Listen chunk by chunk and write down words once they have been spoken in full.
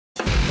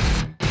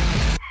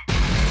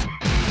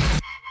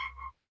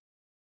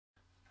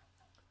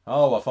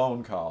Oh, a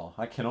phone call.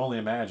 I can only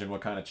imagine what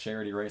kind of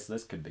charity race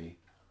this could be.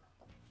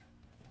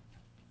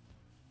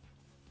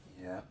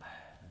 Yep.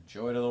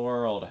 Joy to the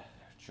world.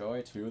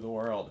 Joy to the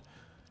world.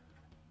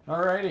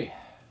 Alrighty.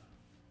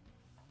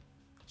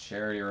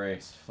 Charity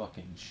race.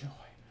 Fucking joy.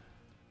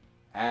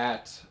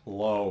 At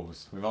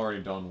Lowe's. We've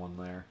already done one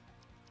there.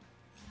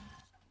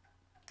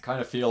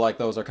 Kind of feel like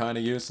those are kind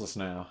of useless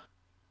now.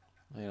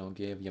 They don't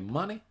give you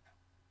money.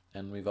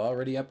 And we've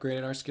already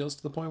upgraded our skills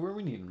to the point where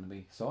we need them to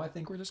be. So I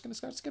think we're just going to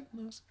start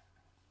skipping those.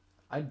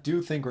 I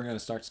do think we're going to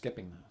start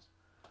skipping those.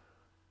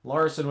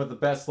 Larson with the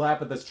best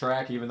lap at this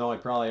track, even though he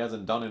probably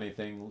hasn't done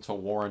anything to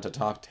warrant a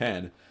top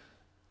 10.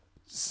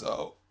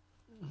 So,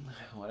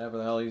 whatever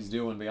the hell he's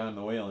doing behind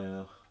the wheel, you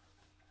know.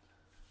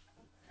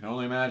 I can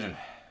only imagine.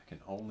 I can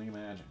only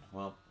imagine.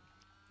 Well,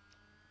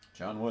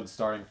 John Wood's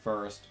starting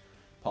first.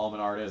 Paul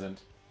Menard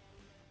isn't.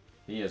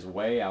 He is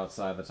way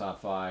outside the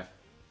top 5.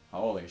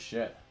 Holy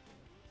shit.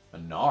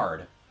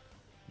 Menard?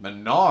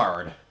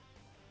 Menard?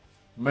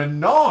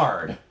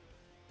 Menard?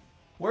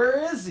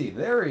 Where is he?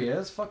 There he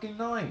is. Fucking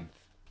 9th.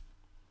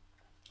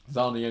 He's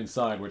on the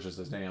inside, which is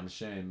a damn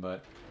shame,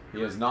 but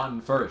he is not in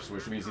first,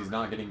 which means he's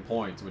not getting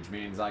points, which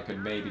means I could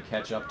maybe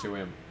catch up to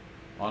him.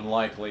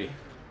 Unlikely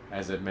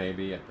as it may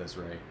be at this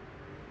rate.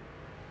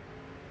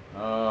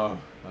 Oh,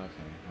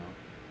 okay. Well,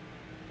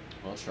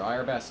 we'll try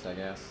our best, I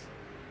guess.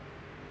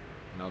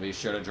 And I'll be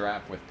sure to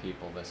draft with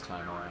people this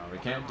time around. We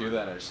can't do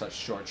that at such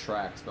short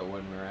tracks, but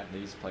when we're at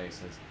these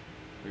places,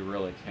 we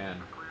really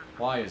can.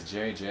 Why is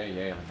JJ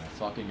Yalen my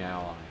fucking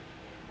ally?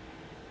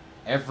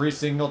 Every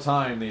single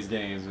time these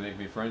games make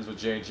me friends with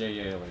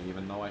JJ Yalen,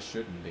 even though I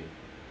shouldn't be.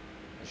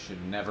 I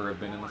should never have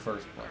been in the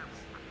first place.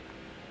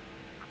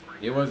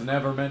 It was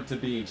never meant to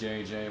be,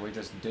 JJ. We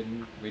just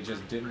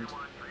didn't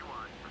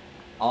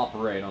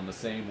operate on the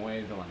same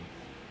wavelength.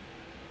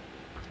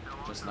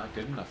 Just not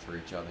good enough for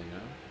each other, you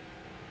know?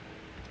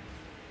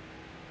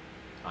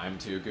 I'm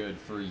too good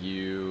for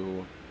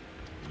you.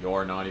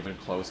 You're not even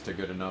close to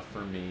good enough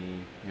for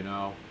me, you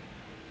know?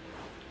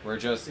 We're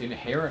just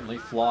inherently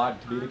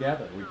flawed to be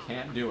together. We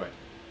can't do it.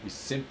 We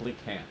simply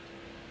can't.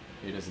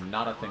 It is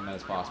not a thing that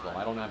is possible.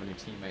 I don't have any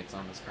teammates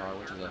on this car,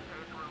 which is a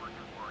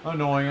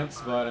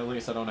annoyance, but at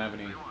least I don't have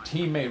any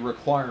teammate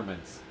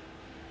requirements.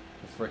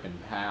 The frickin'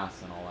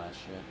 pass and all that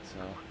shit,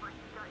 so...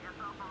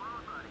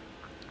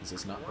 Is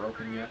this not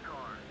broken yet?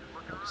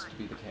 Looks to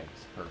be the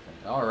case.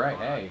 Perfect. Alright,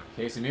 hey,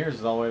 Casey Mears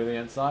is all the way to the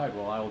inside.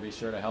 Well, I will be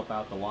sure to help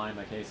out the line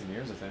that Casey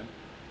Mears is in.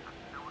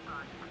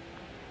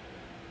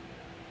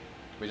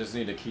 We just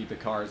need to keep the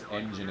car's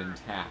engine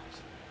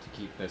intact to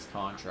keep this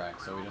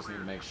contract, so we just need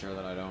to make sure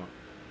that I don't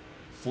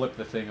flip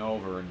the thing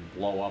over and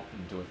blow up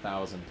into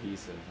 1,000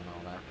 pieces and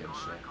all that good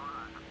shit.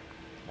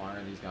 Why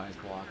are these guys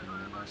blocking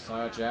me? They're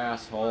such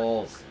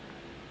assholes.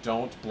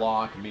 Don't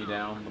block me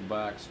down the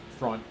back,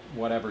 front,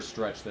 whatever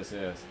stretch this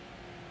is.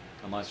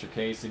 Unless you're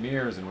Casey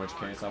Mears, in which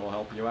case I will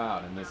help you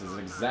out. And this is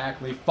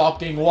exactly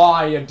fucking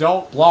why you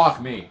don't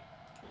block me.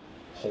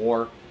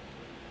 Whore.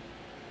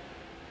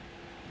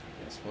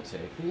 Guess we'll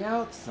take the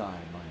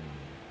outside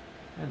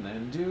lane. And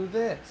then do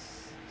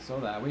this. So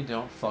that we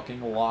don't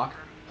fucking lock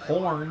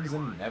horns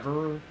and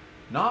never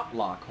not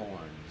lock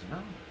horns, you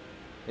know?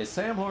 Is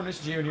Sam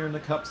Hornish Jr. in the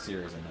Cup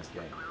Series in this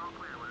game?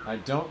 I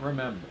don't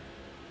remember.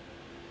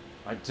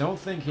 I don't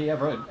think he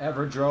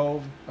ever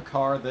drove a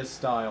car this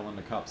style in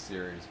the Cup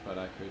Series, but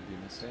I could be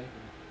mistaken.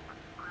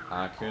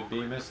 I could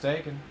be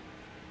mistaken.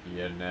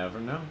 You never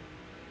know.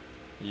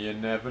 You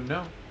never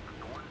know.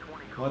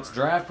 Let's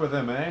draft with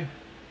him, eh?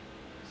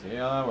 See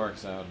how that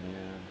works out,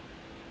 man.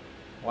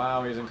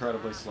 Wow, he's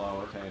incredibly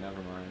slow. Okay,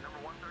 never mind.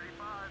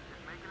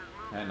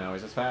 And now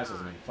he's as fast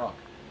as me. Fuck.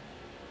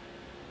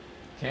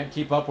 Can't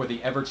keep up with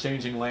the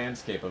ever-changing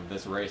landscape of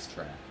this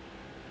racetrack.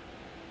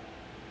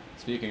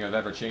 Speaking of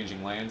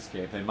ever-changing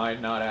landscape, they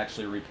might not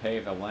actually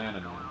repave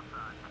Atlanta now.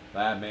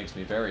 That makes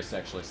me very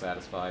sexually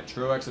satisfied.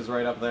 Truex is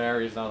right up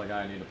there. He's not the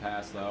guy I need to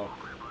pass, though.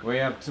 We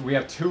have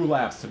 2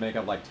 laps to make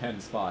up like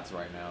 10 spots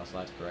right now, so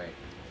that's great.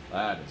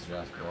 That is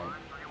just great.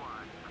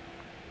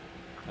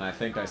 And I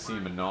think I see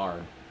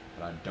Menard,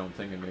 but I don't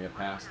think I'm going to get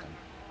past him.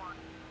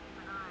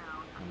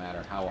 No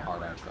matter how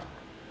hard I try.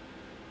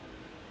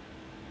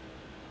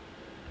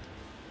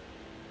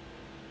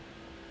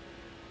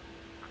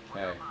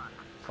 Okay.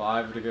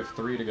 5 to go,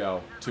 3 to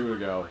go, 2 to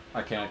go.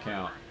 I can't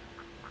count.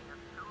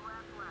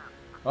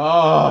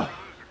 Oh!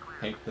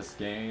 Hate this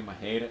game. I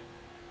hate it.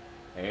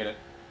 Hate it.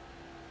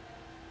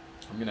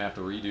 I'm gonna have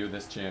to redo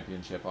this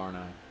championship, aren't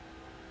I?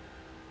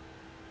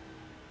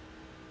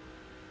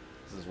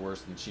 This is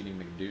worse than cheating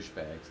the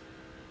douchebags.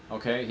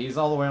 Okay, he's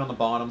all the way on the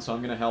bottom, so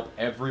I'm gonna help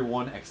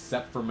everyone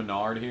except for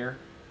Menard here.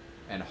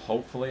 And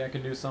hopefully I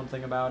can do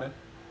something about it.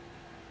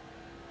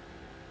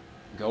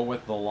 Go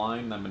with the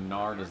line that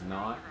Menard is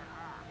not.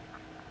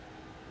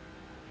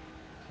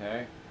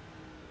 Okay.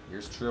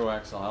 Here's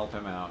Truex. I'll help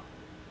him out.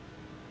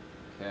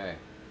 Okay.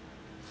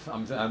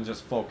 I'm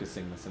just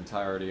focusing this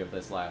entirety of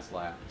this last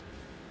lap.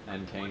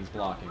 And Kane's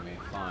blocking me.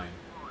 Fine.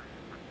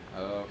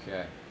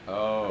 Okay.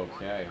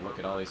 Okay. Look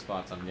at all these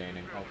spots I'm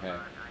gaining. Okay.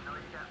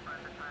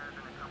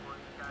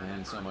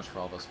 And so much for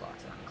all those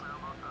spots.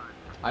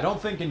 I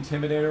don't think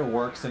Intimidator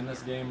works in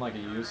this game like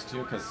it used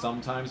to, because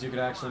sometimes you could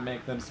actually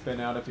make them spin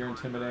out if you're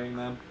intimidating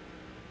them.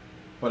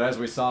 But as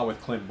we saw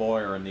with Clint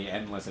Boyer and the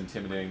endless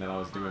intimidating that I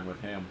was doing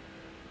with him,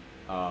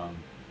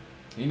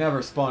 he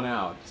never spun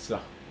out, so...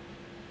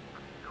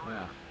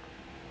 yeah.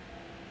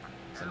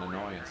 It's an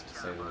annoyance, to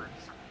say the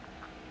least.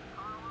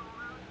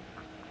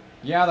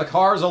 Yeah, the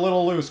car's a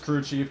little loose,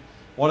 crew chief.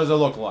 What does it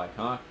look like,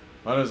 huh?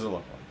 What does it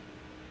look like?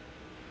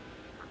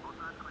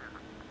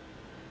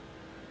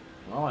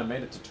 Well, I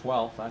made it to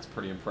 12th. That's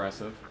pretty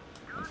impressive.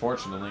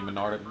 Unfortunately,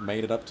 Menard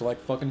made it up to,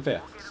 like, fucking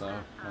 5th. So,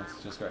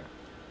 that's just great.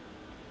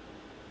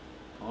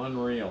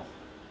 Unreal.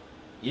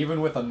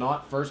 Even with a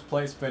not first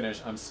place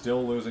finish, I'm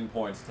still losing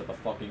points to the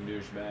fucking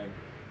douchebag.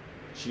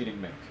 Cheating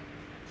Mick.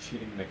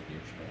 Cheating Mick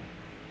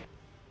douchebag.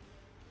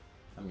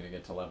 I'm gonna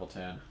get to level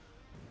 10. I'm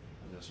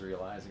just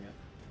realizing it.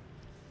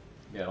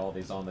 Get all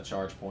these on the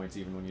charge points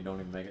even when you don't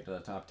even make it to the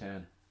top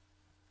 10.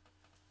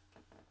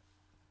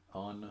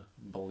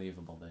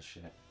 Unbelievable, this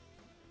shit.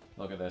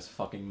 Look at this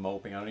fucking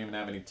moping. I don't even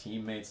have any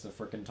teammates to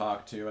frickin'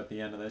 talk to at the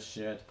end of this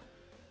shit.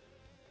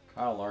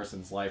 Kyle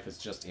Larson's life is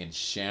just in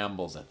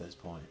shambles at this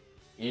point.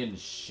 In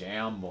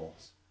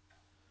shambles.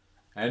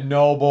 And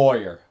no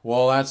Boyer.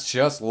 Well, that's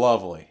just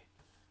lovely.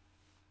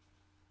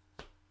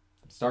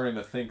 I'm starting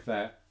to think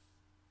that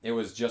it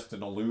was just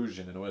an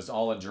illusion and it was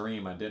all a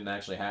dream. I didn't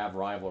actually have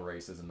rival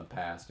races in the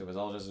past. It was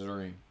all just a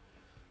dream.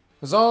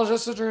 It was all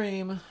just a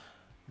dream.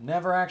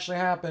 Never actually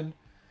happened.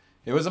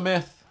 It was a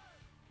myth.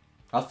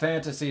 A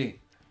fantasy.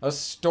 A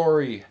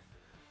story.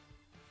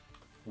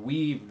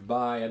 Weaved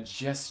by a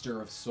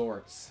jester of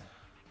sorts.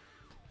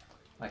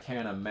 I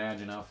can't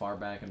imagine how far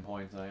back in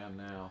points I am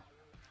now.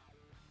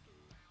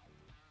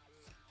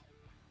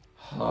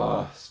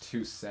 Oh, it's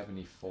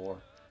 274.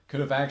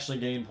 Could have actually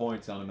gained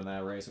points on him in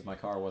that race if my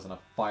car wasn't a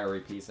fiery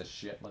piece of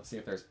shit. Let's see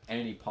if there's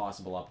any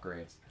possible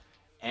upgrades.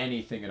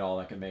 Anything at all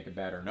that can make it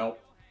better.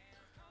 Nope.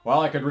 Well,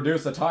 I could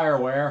reduce the tire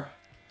wear.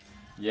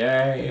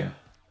 Yay.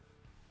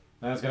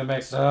 That's gonna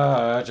make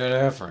such a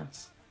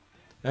difference.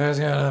 It's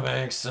gonna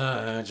make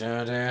such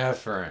a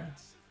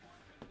difference.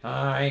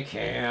 I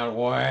can't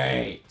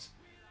wait.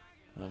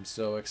 I'm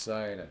so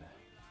excited.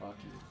 Fuck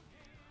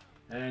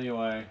you.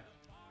 Anyway.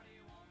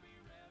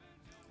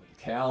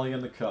 Cali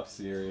in the Cup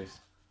Series.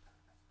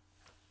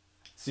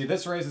 See,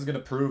 this race is going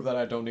to prove that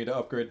I don't need to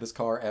upgrade this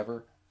car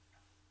ever.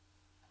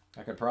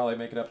 I could probably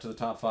make it up to the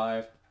top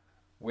 5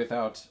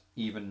 without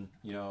even,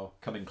 you know,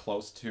 coming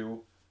close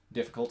to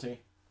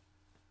difficulty.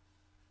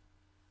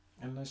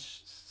 And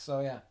so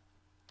yeah.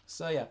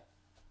 So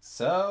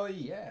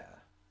yeah.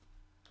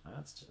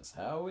 That's just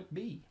how it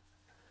be.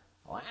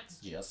 That's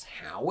just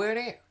how it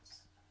is.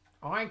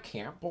 I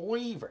can't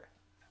believe it.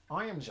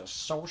 I am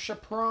just so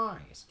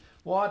surprised.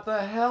 What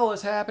the hell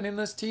is happening in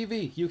this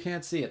TV? You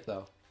can't see it,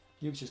 though.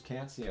 You just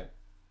can't see it.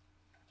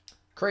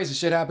 Crazy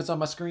shit happens on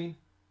my screen,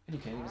 and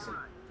you can't even see it.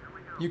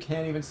 You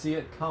can't even see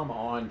it. Come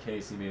on,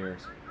 Casey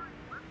Mears.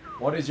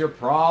 What is your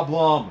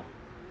problem?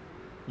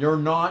 You're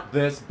not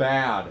this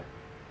bad.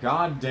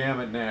 God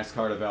damn it,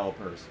 NASCAR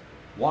developers.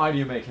 Why do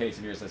you make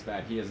Casey Mears this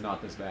bad? He is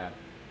not this bad.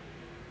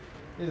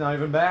 He's not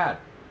even bad.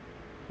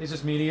 He's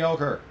just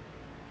mediocre.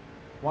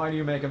 Why do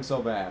you make him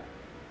so bad?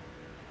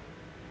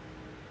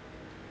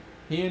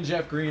 He and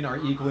Jeff Green are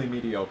equally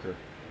mediocre.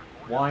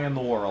 Why in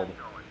the world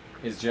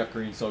is Jeff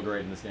Green so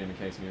great in this game in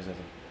case Mears isn't?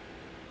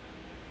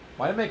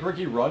 Why did it make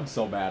Ricky Rudd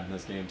so bad in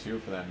this game too,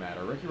 for that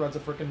matter? Ricky Rudd's a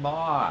freaking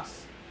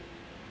boss.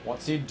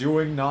 What's he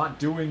doing not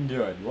doing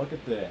good? Look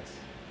at this.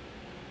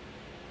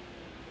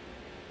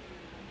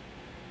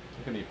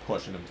 Look at me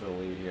pushing him to the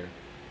lead here.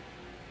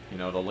 You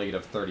know, the lead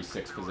of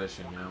 36th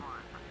position,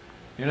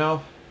 you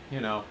know. You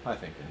know, I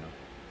think you know.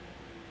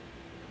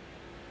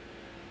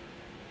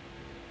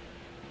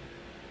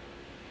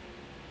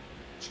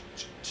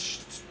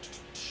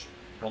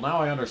 Well,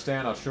 now I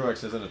understand how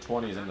Truex is in the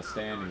 20s in the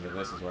standings, and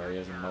this is where he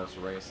is in most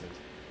races.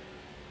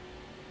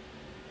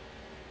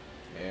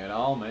 It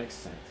all makes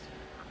sense.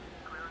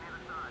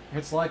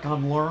 It's like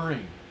I'm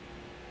learning.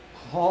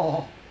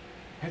 Oh,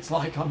 it's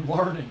like I'm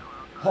learning.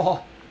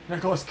 Oh,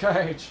 Nicolas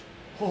Cage.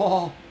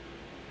 Oh.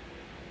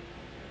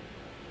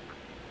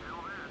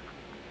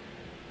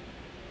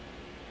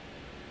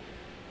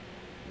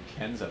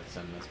 Kenseth's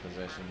in this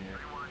position here.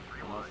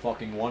 No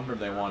fucking wonder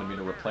they wanted me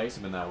to replace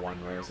him in that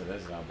one race, so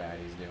this is how bad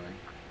he's doing.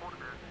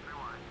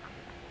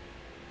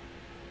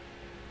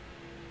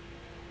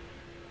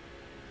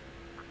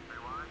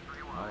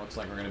 Well, looks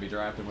like we're going to be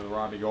drafting with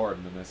Robbie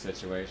Gordon in this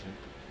situation.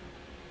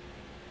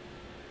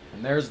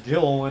 And there's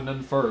Gilliland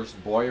in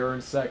first, Boyer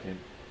in second.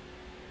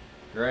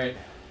 Great.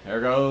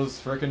 There goes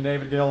frickin'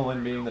 David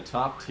Gilliland being the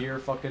top tier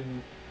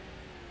fucking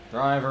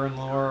driver in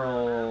the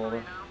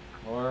world.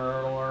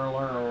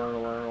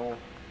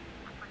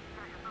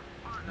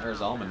 There's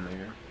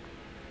Allmendinger.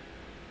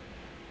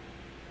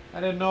 I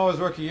didn't know his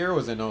rookie year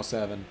was in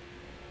 07.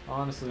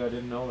 Honestly, I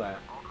didn't know that.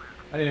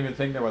 I didn't even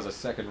think there was a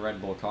second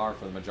Red Bull car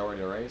for the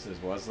majority of races,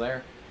 was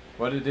there?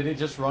 What, did he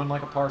just run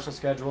like a partial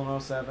schedule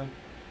in 07?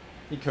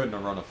 He couldn't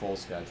have run a full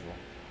schedule.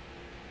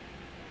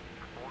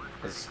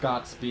 Because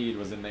Scott Speed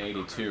was in the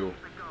 82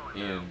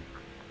 in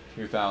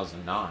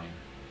 2009,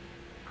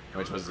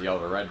 which was the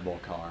other Red Bull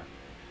car.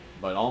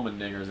 But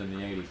Allmendinger's in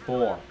the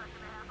 84.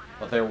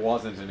 But there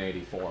wasn't an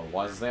 84,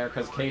 was there?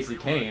 Because Casey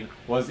Kane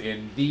was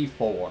in the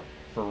 4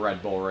 for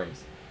Red Bull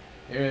Race.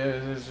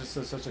 It's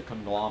just such a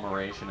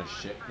conglomeration of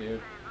shit, dude.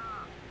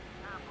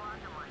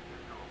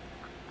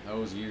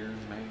 Those years,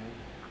 man.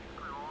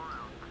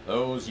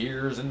 Those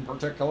years in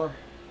particular.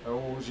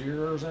 Those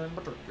years in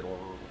particular.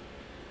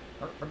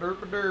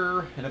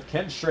 And if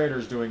Ken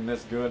Schrader's doing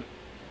this good,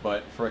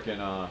 but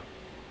frickin'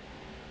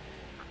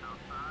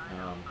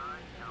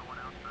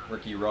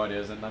 Ricky Rudd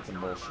isn't, that's some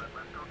bullshit.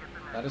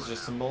 That is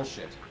just some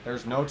bullshit.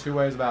 There's no two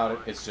ways about it,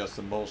 it's just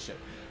some bullshit.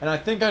 And I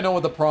think I know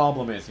what the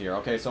problem is here.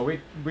 Okay, so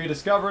we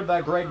discovered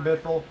that Greg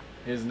Biffle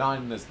is not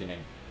in this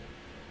game.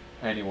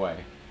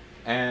 Anyway.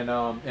 And,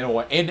 in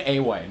a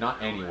way,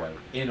 not anyway,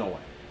 in a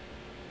way.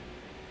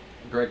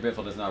 Greg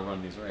Biffle does not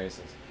run these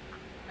races.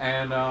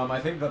 And, I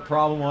think the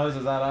problem is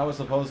that I was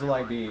supposed to,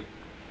 like, be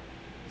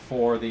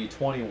for the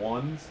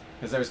 21s,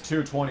 because there's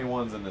 2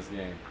 21s in this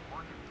game.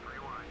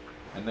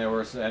 And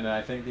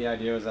I think the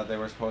idea was that they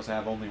were supposed to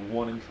have only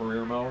 1 in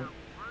career mode,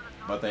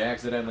 but they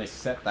accidentally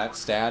set that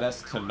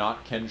status to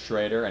not Ken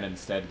Schrader and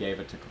instead gave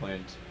it to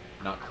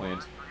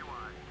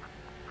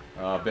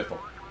Biffle.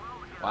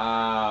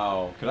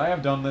 Wow. Could I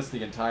have done this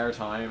the entire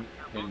time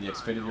in the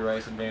Xfinity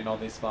race and gained all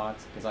these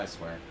spots? Because I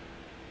swear.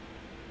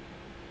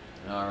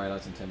 Alright,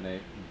 let's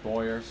intimidate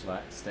Boyer so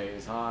that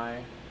stays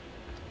high.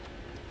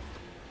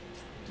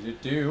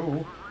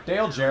 Dale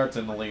Jarrett's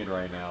in the lead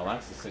right now.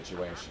 That's the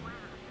situation.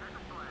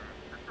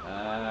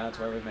 That's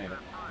where we've made it.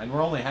 And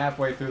we're only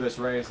halfway through this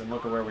race, and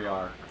look at where we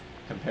are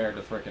compared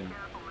to frickin'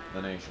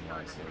 the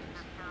Nationwide Series.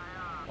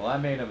 Well,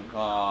 that made him...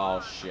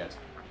 Oh, shit.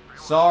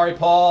 Sorry,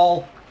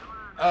 Paul.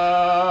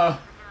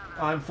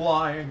 I'm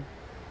flying.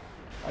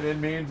 I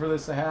didn't mean for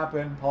this to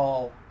happen,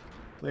 Paul.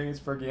 Please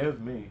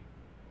forgive me.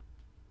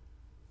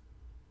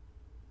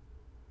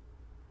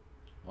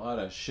 What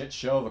a shit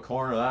show of a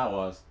corner that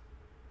was.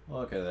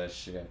 Look at this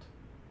shit.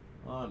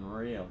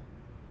 Unreal.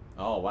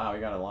 Oh, wow, he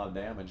got a lot of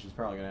damage. He's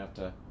probably going to have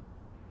to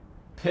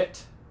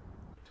pit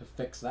to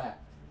fix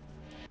that.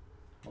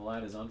 Well,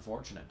 that is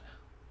unfortunate.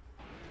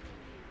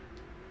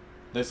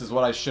 This is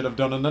what I should have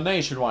done in the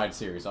Nationwide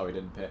Series. Oh, he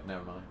didn't pit.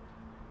 Never mind.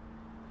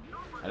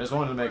 I just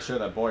wanted to make sure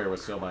that Boyer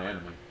was still my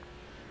enemy.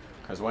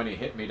 Because when he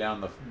hit me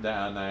down the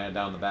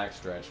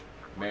backstretch,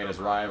 it made his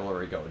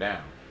rivalry go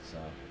down. So,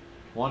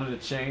 wanted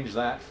to change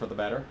that for the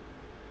better.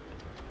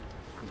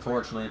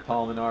 Unfortunately,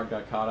 Paul Menard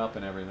got caught up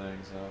in everything,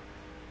 so...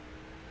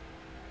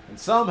 And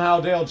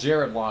somehow Dale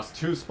Jarrett lost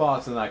 2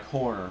 spots in that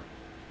corner.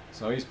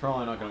 So he's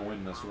probably not going to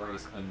win this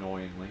race,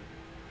 annoyingly.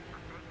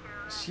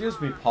 Excuse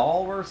me,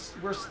 Paul,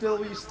 you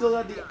still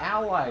had the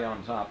ally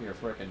on top of your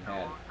frickin'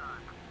 head.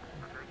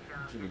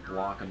 Don't you be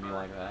blocking me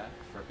like that,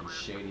 frickin'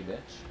 shady bitch.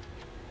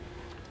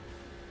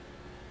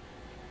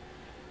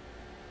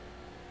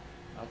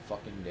 How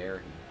fucking dare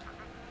he.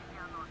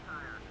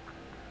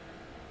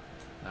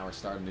 Now we're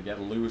starting to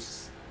get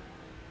loose.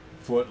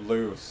 Foot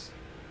loose.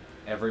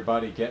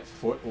 Everybody get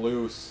foot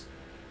loose.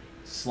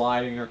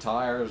 Sliding her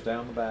tires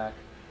down the back.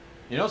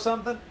 You know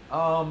something?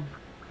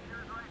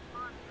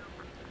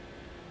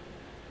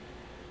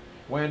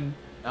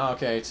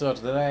 Okay, so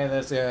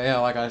today, yeah,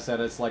 like I said,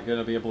 it's like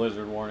gonna be a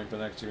blizzard warning for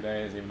the next 2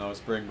 days, even though it's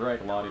spring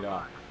break,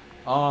 la-di-da.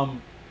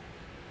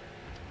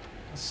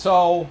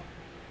 So,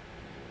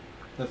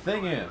 the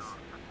thing is,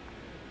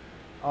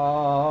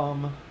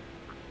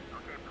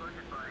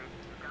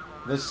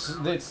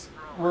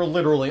 we're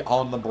literally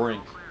on the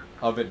brink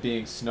of it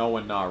being snow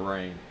and not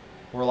rain.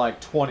 We're like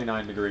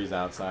 29 degrees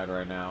outside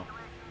right now.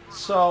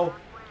 So,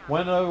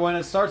 when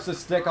it starts to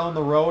stick on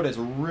the road, it's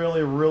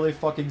really, really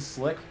fucking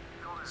slick.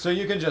 So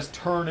you can just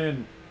turn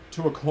in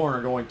to a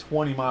corner going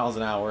 20 miles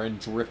an hour and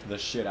drift the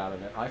shit out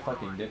of it. I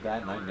fucking did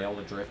that and I nailed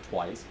a drift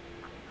twice.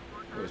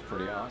 It was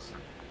pretty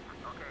awesome.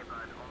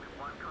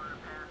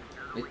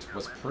 It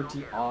was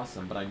pretty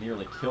awesome, but I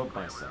nearly killed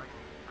myself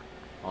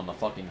on the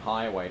fucking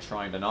highway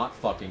trying to not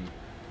fucking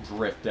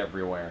drift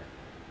everywhere.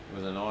 It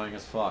was annoying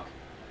as fuck.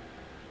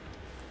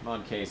 Come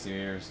on, Casey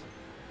Mears.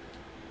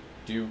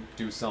 Do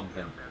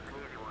something.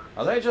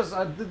 Are they just,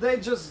 did they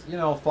just, you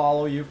know,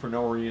 follow you for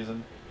no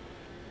reason?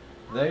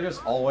 They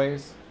just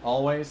always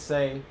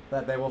say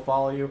that they will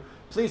follow you.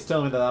 Please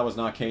tell me that that was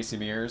not Casey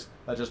Mears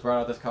that just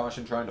brought out this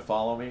caution trying to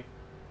follow me.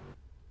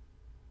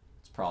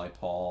 It's probably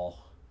Paul.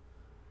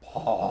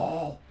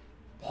 Paul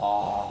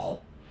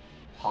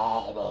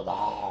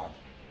Menard.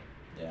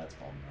 Yeah, it's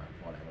Paul Menard.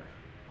 Whatever.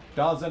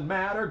 Doesn't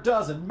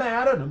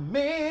matter to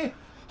me.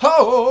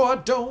 Oh, I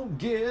don't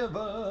give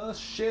a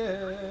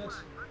shit.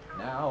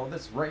 Now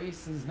this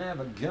race is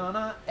never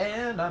gonna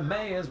end. I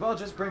may as well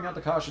just bring out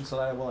the caution so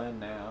that it will end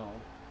now.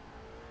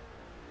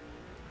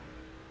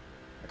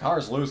 The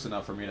car's loose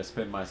enough for me to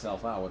spin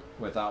myself out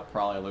without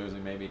probably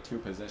losing maybe 2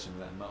 positions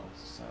at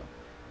most. So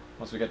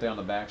once we get down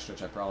the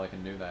backstretch, I probably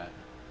can do that.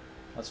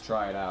 Let's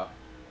try it out.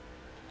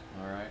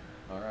 Alright.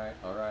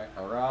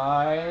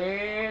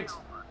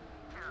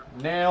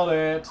 Nailed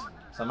it.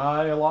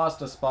 Somehow I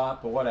lost a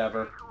spot, but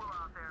whatever.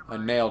 I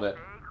nailed it.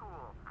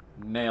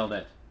 Nailed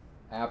it.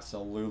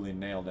 Absolutely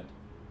nailed it.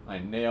 I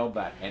nailed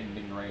that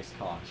ending race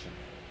caution.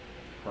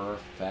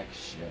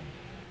 Perfection.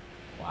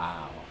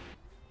 Wow.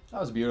 That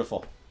was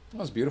beautiful. That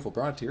was beautiful.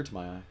 Brought a tear to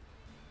my eye.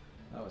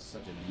 That was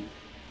such a beaut.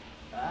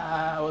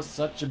 That was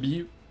such a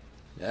beaut.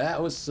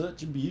 That was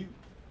such a beaut.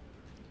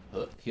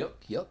 Yuck,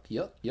 yuck,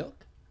 yuck, yuck.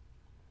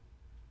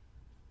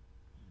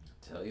 I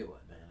tell you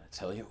what, man. I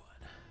tell you what.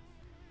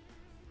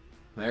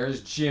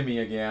 There's Jimmy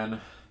again.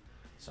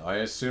 So I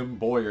assume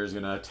Boyer's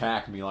gonna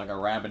attack me like a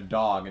rabid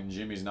dog, and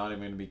Jimmy's not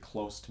even gonna be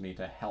close to me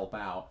to help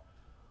out.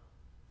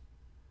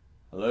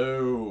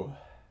 Hello?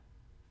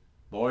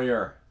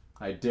 Boyer,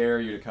 I dare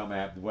you to come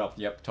at... Well,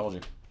 yep, told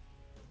you.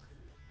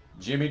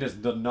 Jimmy does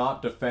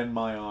not defend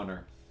my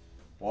honor.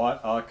 What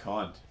a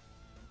cunt.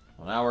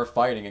 Well, now we're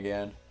fighting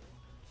again.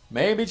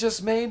 Maybe,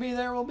 just maybe,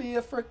 there will be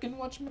a frickin'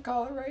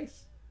 whatchamacallit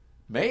race.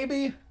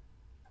 Maybe.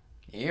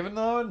 Even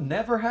though it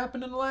never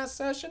happened in the last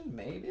session,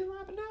 maybe it'll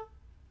happen now.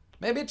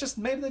 Maybe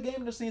the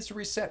game just needs to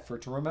reset for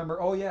it to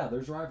remember, oh yeah,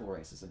 there's rival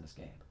races in this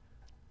game.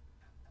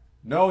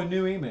 No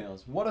new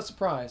emails. What a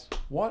surprise.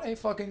 What a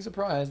fucking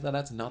surprise that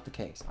that's not the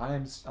case.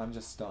 I'm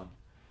just stunned.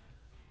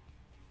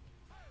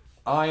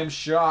 I am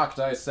shocked,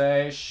 I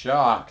say,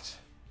 shocked.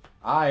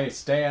 I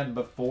stand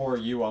before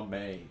you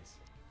amazed.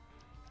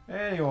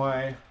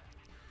 Anyway,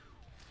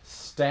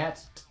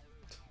 statistics.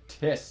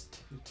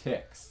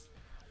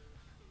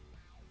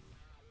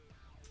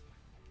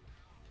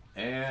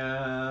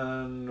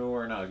 And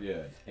we're not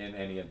good in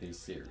any of these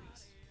series.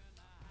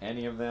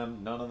 Any of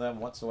them, none of them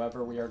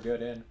whatsoever we are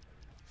good in.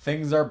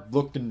 Things are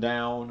looking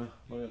down.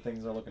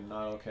 Things are looking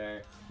not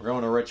okay. We're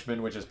going to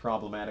Richmond, which is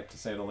problematic to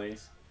say the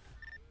least.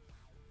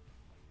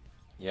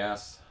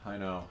 Yes, I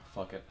know.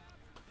 Fuck it.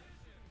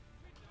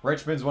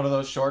 Richmond's one of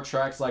those short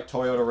tracks like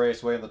Toyota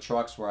Raceway and the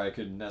trucks where I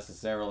could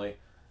necessarily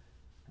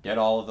get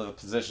all of the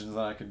positions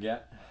that I could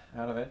get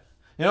out of it.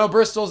 You know,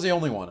 Bristol's the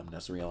only one, I'm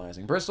just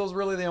realizing. Bristol's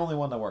really the only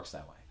one that works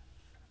that way.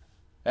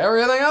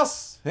 Everything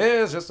else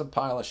is just a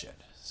pile of shit.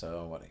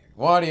 So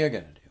what are you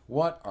gonna do?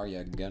 What are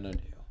you gonna do?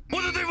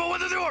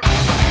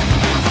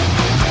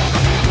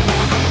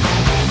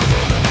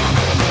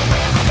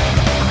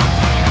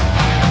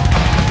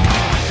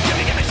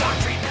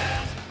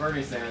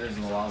 Bernie Sanders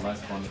is a lot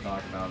less fun to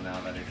talk about now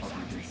that he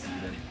fucking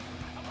conceded.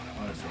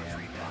 What a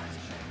damn crying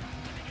shame.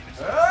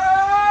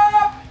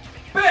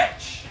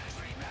 Bitch!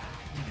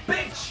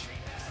 Bitch!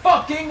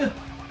 Fucking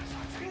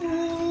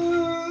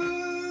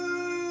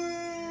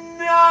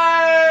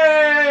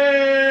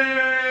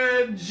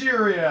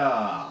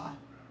Nigeria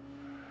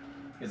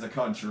is a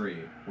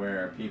country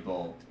where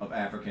people of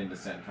African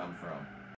descent come from.